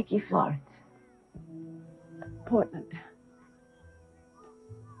 Nikki Florence. Portland.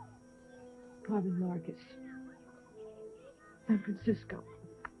 Carmen Marcus. San Francisco.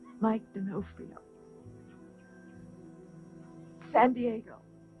 Mike D'Onofrio. San Diego.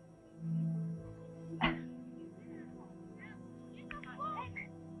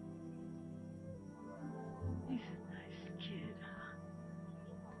 He's a nice kid, huh?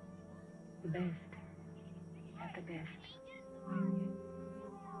 The best. At the best.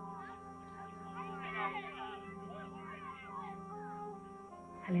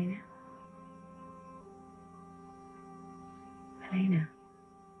 Helena? Helena?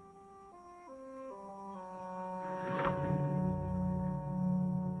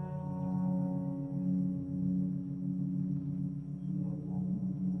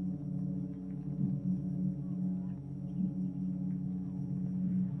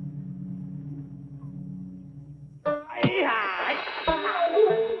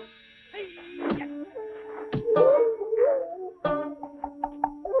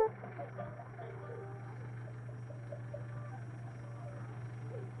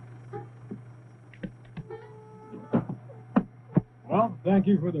 Well, thank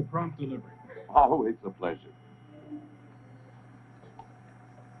you for the prompt delivery. Always a pleasure.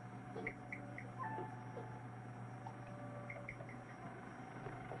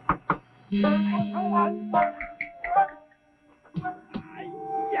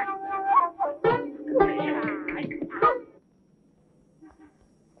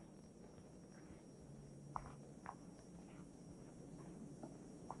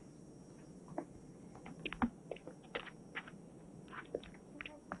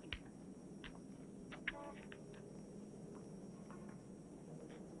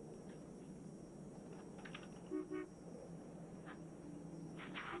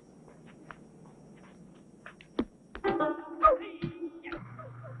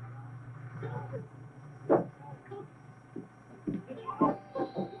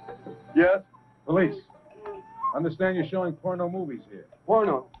 Yes? Police. Understand you're showing porno movies here.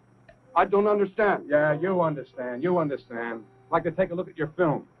 Porno? I don't understand. Yeah, you understand. You understand. I'd like to take a look at your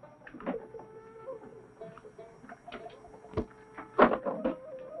film.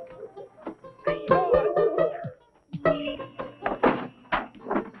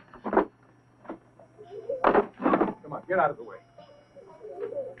 Come on, get out of the way.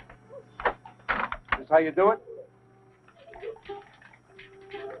 This how you do it?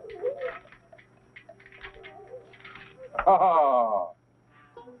 Oh.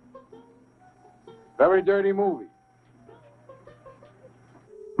 Very dirty movie.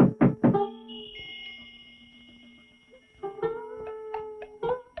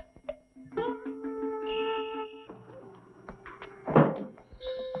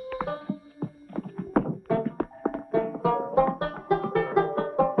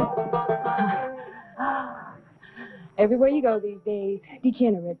 Everywhere you go these days,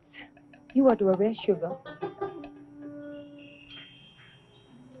 degenerates. You ought to arrest Sugar.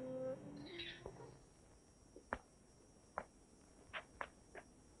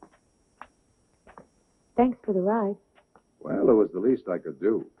 Thanks for the ride. Well, it was the least I could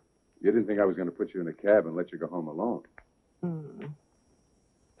do. You didn't think I was going to put you in a cab and let you go home alone.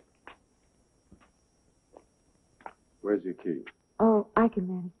 Where's your key? Oh, I can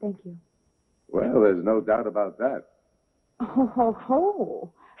manage. Thank you. Well, there's no doubt about that. Oh, ho,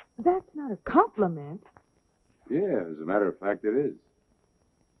 ho. That's not a compliment. Yeah, as a matter of fact, it is.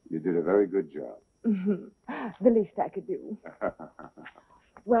 You did a very good job. The least I could do.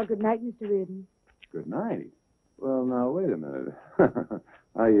 Well, good night, Mr. Reardon. Good night. Well, now, wait a minute.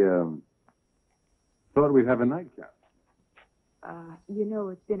 I, thought we'd have a nightcap. You know,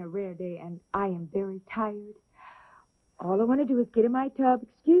 it's been a rare day, and I am very tired. All I want to do is get in my tub,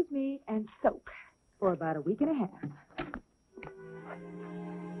 excuse me, and soak for about a week and a half.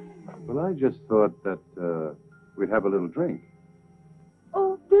 Well, I just thought that, we'd have a little drink.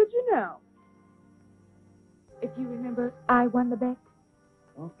 Oh, did you now? If you remember, I won the bet.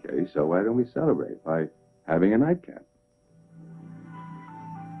 Okay, so why don't we celebrate by having a nightcap?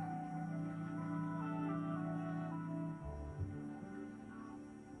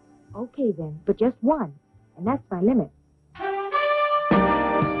 Okay, then, but just one, and that's my limit.